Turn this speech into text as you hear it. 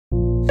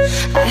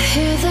I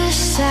hear the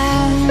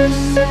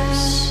sounds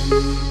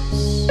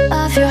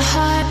of your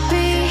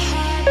heartbeat.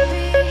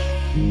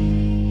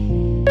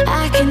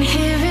 I can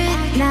hear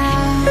it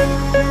now.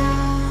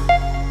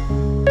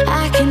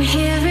 I can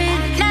hear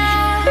it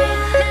now.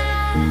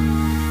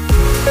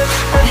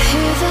 I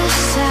hear the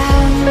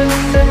sounds.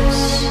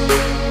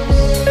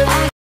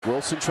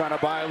 Wilson trying to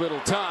buy a little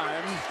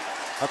time.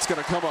 That's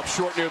going to come up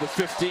short near the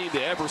 15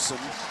 to Everson.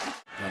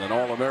 And an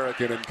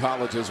All-American in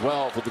college as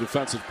well for the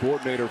defensive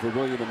coordinator for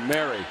William and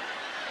Mary.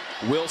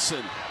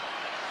 Wilson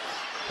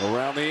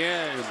around the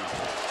end.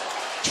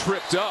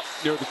 Tripped up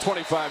near the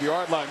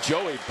 25-yard line.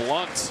 Joey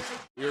Blount.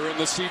 Here in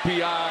the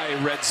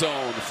CPI red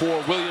zone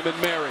for William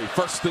and Mary.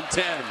 1st and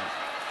 10.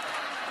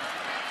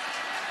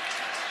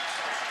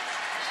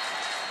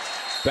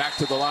 Back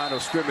to the line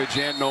of scrimmage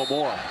and no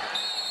more.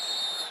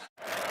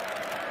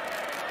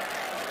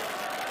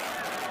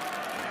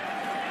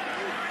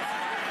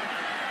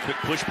 Quick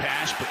push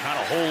pass, but not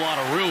a whole lot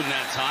of room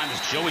that time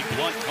as Joey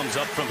Blount comes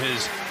up from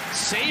his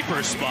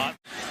safer spot.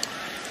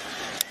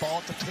 Ball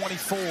at the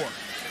 24.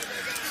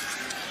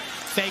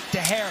 Fake to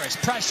Harris.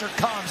 Pressure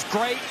comes.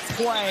 Great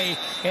play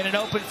in an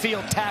open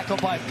field tackle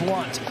by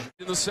Blount.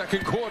 In the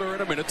second quarter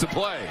and a minute to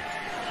play.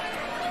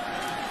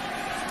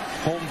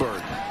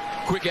 Holmberg.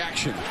 Quick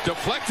action.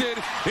 Deflected.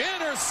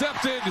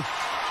 Intercepted.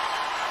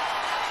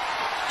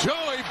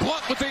 Joey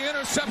Blount with the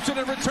interception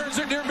and returns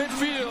it near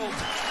midfield.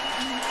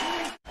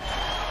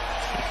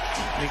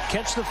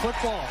 Catch the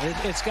football.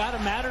 It's got to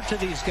matter to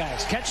these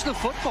guys. Catch the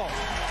football.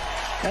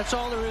 That's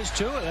all there is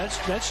to it.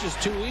 That's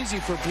just too easy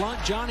for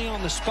Blount. Johnny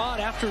on the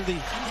spot after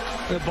the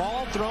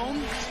ball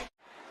thrown.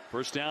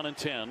 1st down and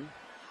 10.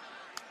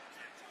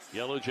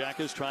 Yellow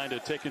Jackets trying to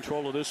take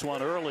control of this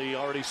one early.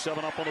 Already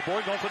 7 up on the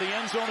board. Going for the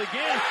end zone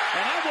again.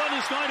 And that one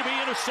is going to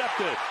be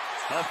intercepted.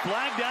 A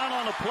flag down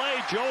on the play.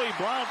 Joey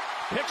Blount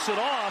picks it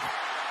off.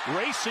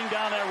 Racing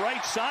down that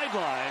right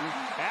sideline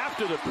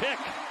after the pick.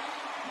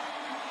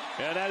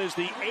 And that is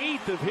the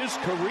 8th of his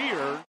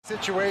career.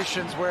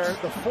 Situations where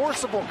the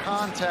forcible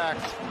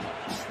contact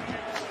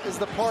is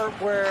the part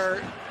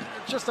where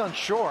it's just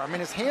unsure. I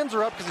mean, his hands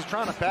are up because he's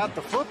trying to bat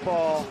the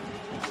football,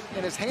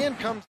 and his hand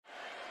comes.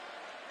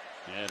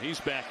 And he's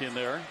back in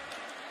there.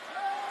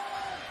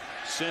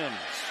 Sims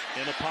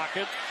in the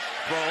pocket,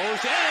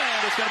 throws,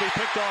 and it's going to be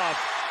picked off.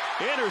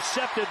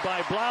 Intercepted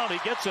by Blount. He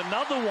gets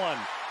another one,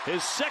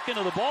 his 2nd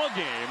of the ball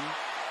game.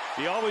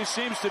 He always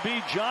seems to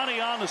be Johnny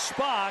on the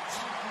spot.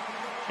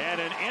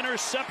 And an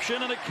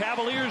interception, and the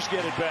Cavaliers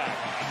get it back.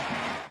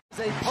 It's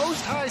a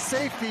post-high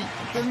safety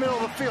in the middle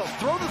of the field.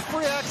 Throw the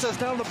free access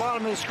down the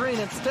bottom of the screen.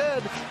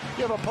 Instead,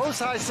 you have a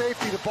post-high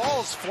safety. The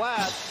ball's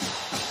flat.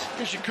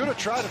 Because you could have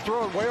tried to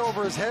throw it way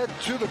over his head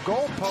to the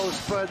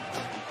goalpost, but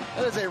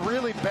that is a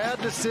really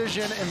bad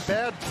decision and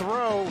bad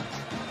throw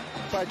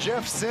by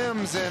Jeff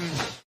Sims. And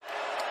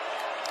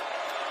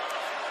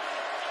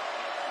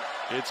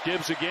it's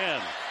Gibbs again.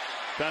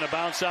 Trying to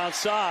bounce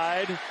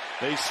outside.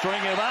 They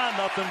string him on.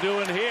 Nothing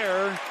doing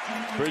here.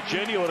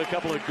 Virginia with a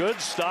couple of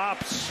good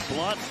stops.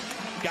 Blount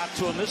got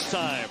to him this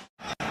time.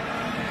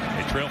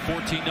 They trail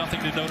 14-0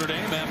 to Notre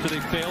Dame after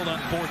they failed on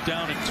 4th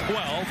down and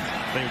 12.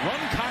 They run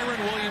Kyron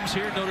Williams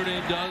here. Notre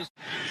Dame does.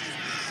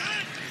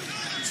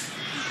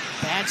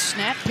 Bad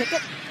snap.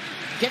 Pickett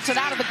gets it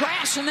out of the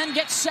grass and then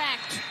gets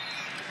sacked.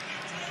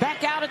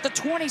 Back out at the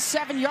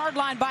 27-yard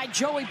line by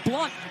Joey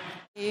Blount.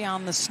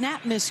 On the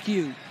snap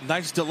miscue.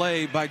 Nice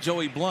delay by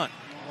Joey Blount.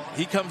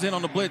 He comes in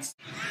on the blitz.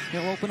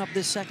 He'll open up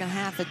this second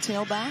half at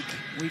tailback.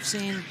 We've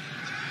seen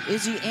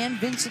Izzy and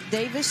Vincent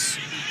Davis.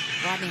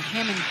 Rodney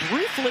Hammond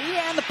briefly,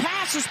 and the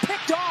pass is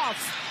picked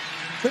off.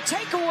 The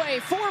takeaway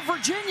for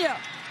Virginia.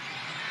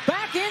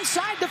 Back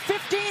inside the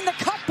 15, the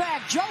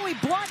cutback. Joey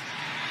Blount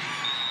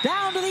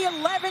down to the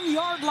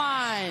 11-yard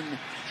line.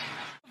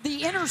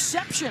 The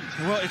interception.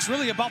 Well, it's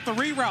really about the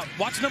reroute.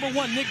 Watch number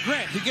 1, Nick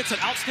Grant. He gets an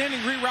outstanding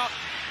reroute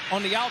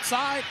on the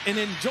outside, and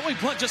then Joey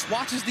Blount just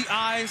watches the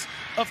eyes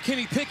of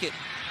Kenny Pickett.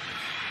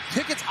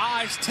 Pickett's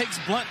eyes takes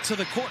Blount to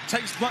the court,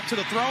 takes Blount to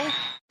the throw.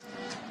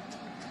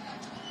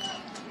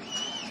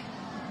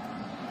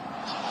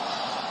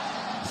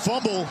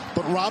 Fumble,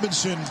 but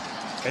Robinson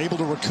able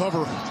to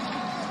recover.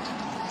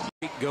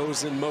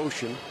 Goes in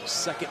motion.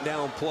 2nd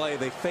down play.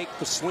 They fake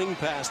the swing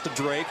pass to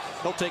Drake.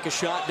 He'll take a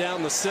shot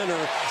down the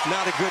center.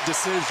 Not a good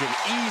decision.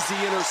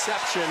 Easy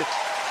interception.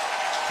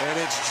 And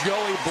it's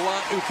Joey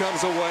Blount who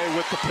comes away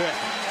with the pick.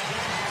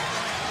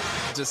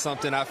 Just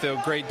something I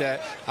feel great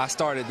that I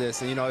started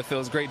this, and it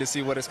feels great to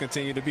see what it's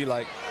continued to be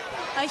like.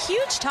 A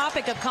huge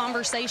topic of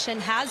conversation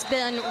has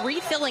been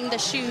refilling the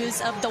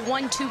shoes of the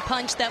 1-2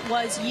 punch that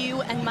was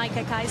you and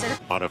Micah Kaiser.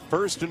 On a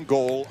 1st and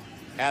goal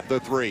at the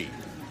 3.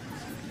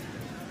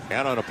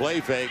 And on a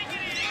play fake,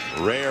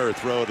 rare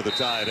throw to the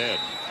tight end.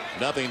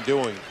 Nothing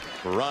doing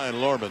for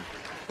Ryan Lorman.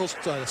 A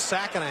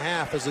sack and a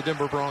half as the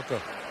Denver Bronco.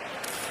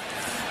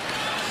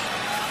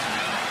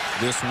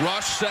 This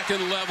rush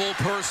second level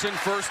person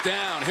 1st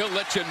down. He'll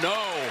let you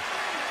know.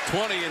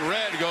 20 in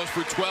red goes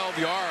for 12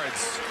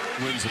 yards.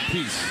 Wins a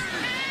piece.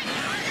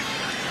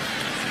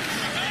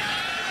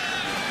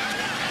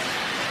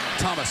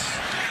 Thomas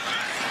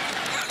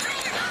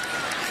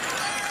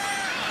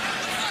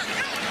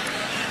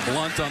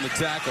Blount on the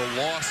tackle,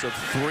 loss of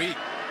 3.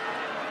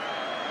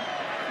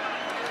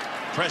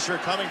 Pressure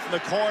coming from the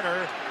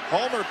corner.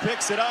 Homer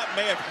picks it up,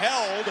 may have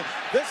held.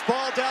 This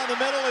ball down the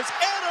middle is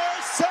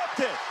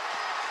intercepted.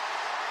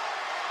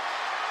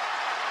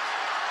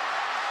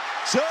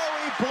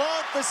 Joey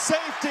Blount, the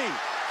safety.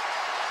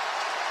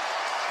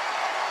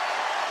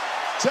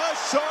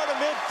 Just short of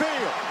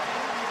midfield.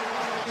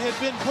 Had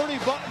been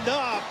pretty buttoned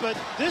up, but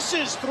this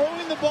is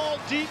throwing the ball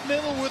deep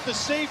middle with the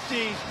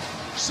safety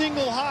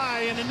single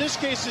high, and in this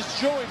case it's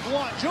Joey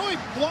Blount. Joey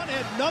Blount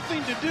had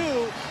nothing to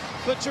do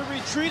but to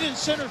retreat in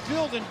center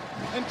field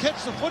and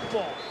catch the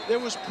football. There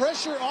was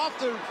pressure off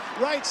the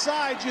right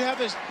side. You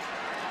have a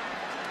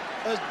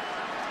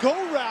go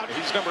route.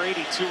 He's number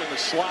 82 in the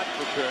slot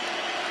for Pitt.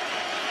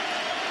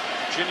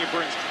 Virginia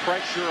brings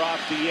pressure off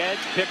the edge.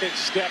 Pickett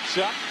steps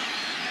up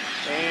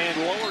and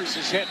lowers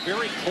his head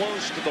very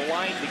close to the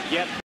line to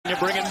get. You're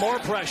bringing more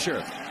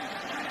pressure.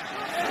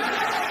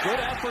 Good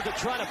effort to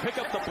try to pick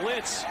up the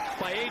blitz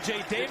by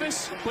A.J.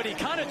 Davis, but he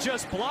kind of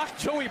just blocked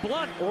Joey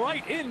Blount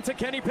right into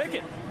Kenny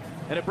Pickett.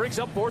 And it brings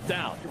up 4th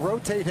down.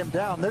 Rotate him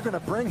down. They're going to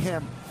bring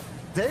him.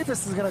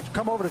 Davis is going to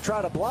come over to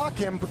try to block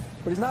him,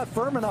 but he's not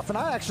firm enough. And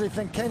I actually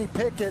think Kenny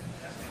Pickett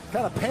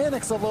kind of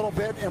panics a little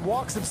bit and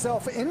walks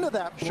himself into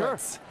that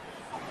blitz.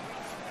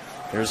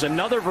 There's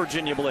another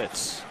Virginia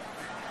blitz.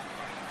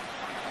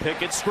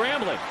 Pickett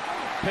scrambling.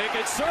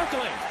 Pickett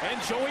circling.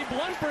 And Joey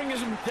Blount brings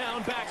him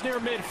down back near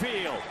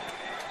midfield.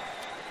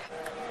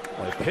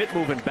 Well, Pitt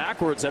moving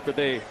backwards after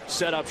they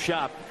set up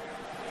shop.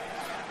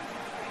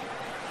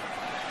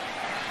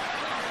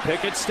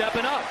 Pickett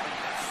stepping up.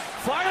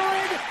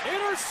 Firing.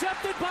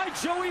 Intercepted by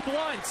Joey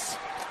Blount.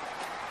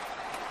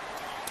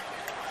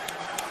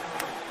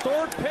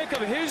 3rd pick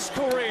of his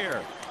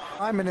career.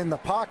 Hyman in the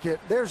pocket.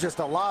 There's just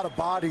a lot of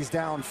bodies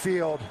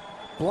downfield.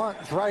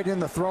 Blount's right in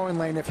the throwing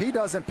lane. If he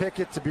doesn't pick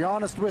it, to be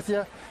honest with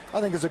you, I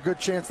think there's a good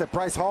chance that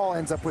Bryce Hall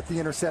ends up with the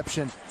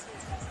interception.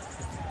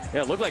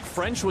 Yeah, it looked like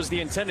French was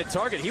the intended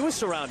target. He was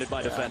surrounded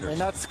by defenders.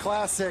 And that's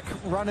classic,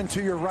 running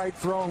to your right,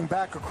 throwing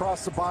back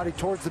across the body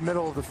towards the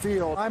middle of the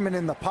field. Hyman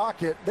in the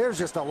pocket. There's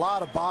just a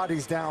lot of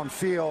bodies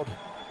downfield.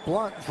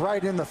 Blount's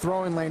right in the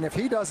throwing lane. If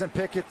he doesn't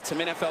pick it. Some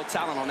NFL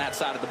talent on that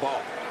side of the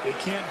ball. It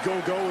can't go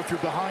if you're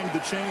behind the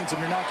chains and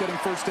you're not getting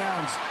first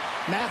downs.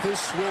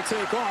 Mathis will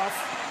take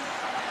off.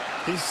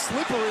 He's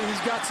slippery.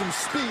 He's got some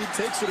speed.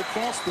 Takes it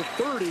across the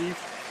 30.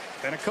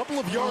 And a couple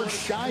of yards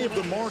shy of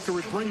the marker,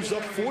 it brings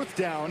up 4th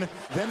down.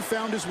 Then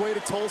found his way to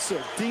Tulsa.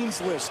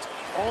 Dean's List,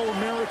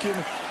 All-American.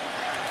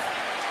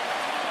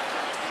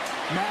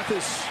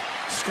 Mathis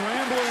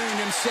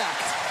scrambling and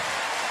sacked.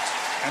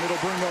 And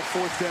it'll bring up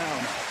 4th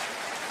down.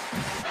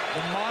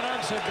 The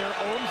Monarchs at their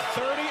own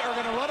 30 are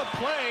going to run a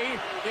play.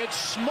 It's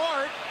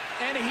Smart,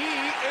 and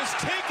he is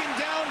taken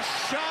down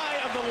shy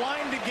of the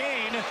line to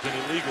gain. An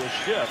illegal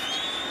shift,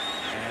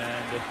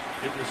 and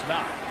it was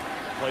not.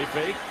 Play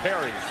fake,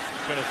 Perry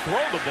going to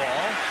throw the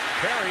ball.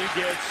 Perry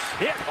gets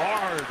hit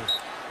hard.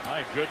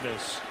 My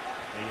goodness.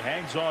 He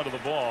hangs on to the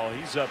ball.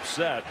 He's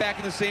upset. Back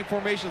in the same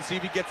formation. See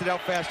if he gets it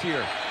out fast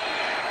here.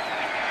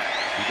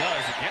 He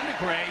does. Again to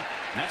Gray.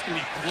 And that's going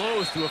to be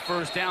close to a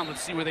first down.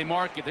 Let's see where they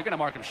mark it. They're going to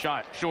mark him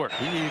short.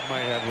 He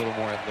might have a little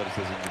more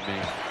athleticism than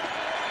me.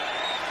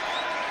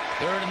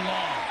 3rd and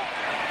long.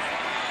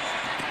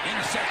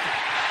 Intercepted.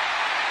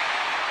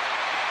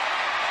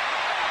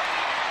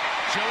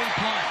 Joey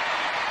Blount.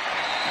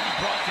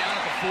 Brought down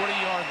at the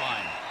 40-yard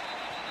line.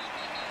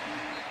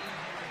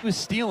 He was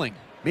stealing.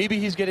 Maybe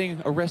he's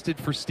getting arrested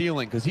for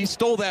stealing because he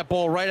stole that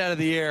ball right out of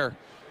the air.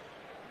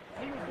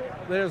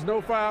 There's no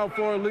foul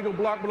for illegal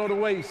block below the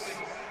waist.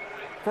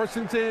 1st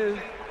and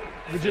 10,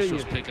 Virginia.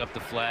 Officials pick up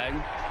the flag.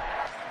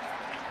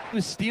 He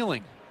was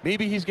stealing.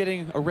 Maybe he's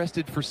getting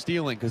arrested for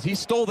stealing because he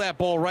stole that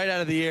ball right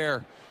out of the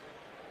air.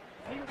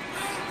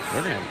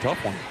 They're going to have a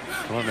tough one.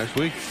 Come on next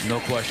week. No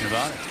question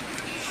about it.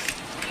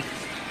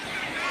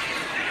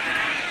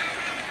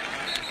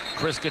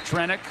 Chris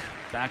Katrenick,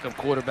 backup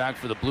quarterback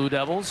for the Blue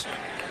Devils,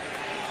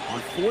 on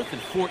 4th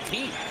and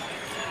 14.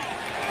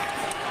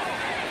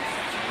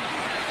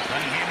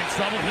 Cunningham in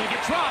trouble. He'll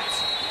get dropped.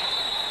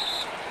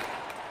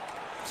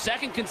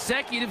 2nd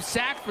consecutive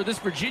sack for this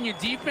Virginia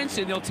defense,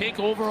 and they'll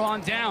take over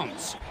on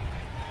downs.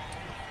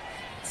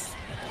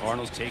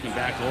 Cardinals taking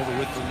back over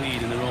with the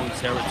lead in their own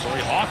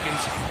territory.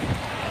 Hawkins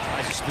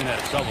tries to spin out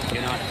of trouble,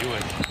 cannot do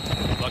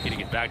it. Lucky to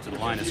get back to the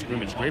line of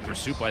scrimmage. Great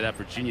pursuit by that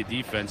Virginia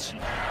defense.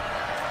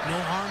 No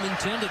harm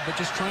intended, but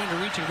just trying to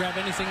reach and grab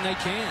anything they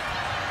can.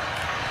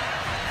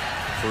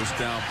 First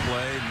down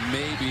play,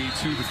 maybe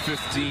to the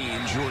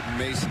 15. Jordan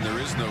Mason, there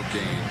is no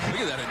gain.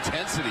 Look at that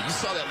intensity. You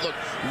saw that look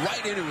right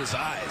into his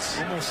eyes.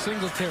 Almost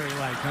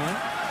Singletary-like, huh?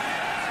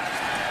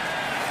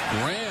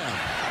 Graham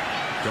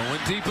going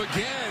deep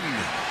again.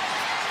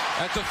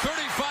 At the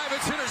 35,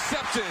 it's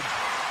intercepted.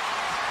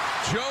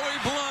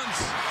 Joey Blount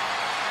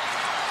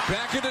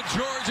back into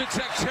Georgia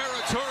Tech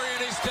territory,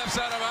 and he steps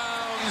out of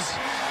bounds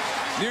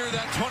near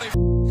that 20.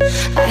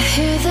 I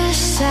hear the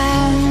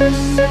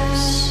sounds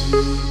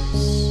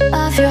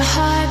of your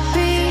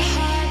heartbeat.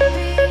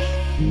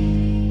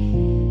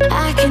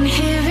 I can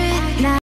hear it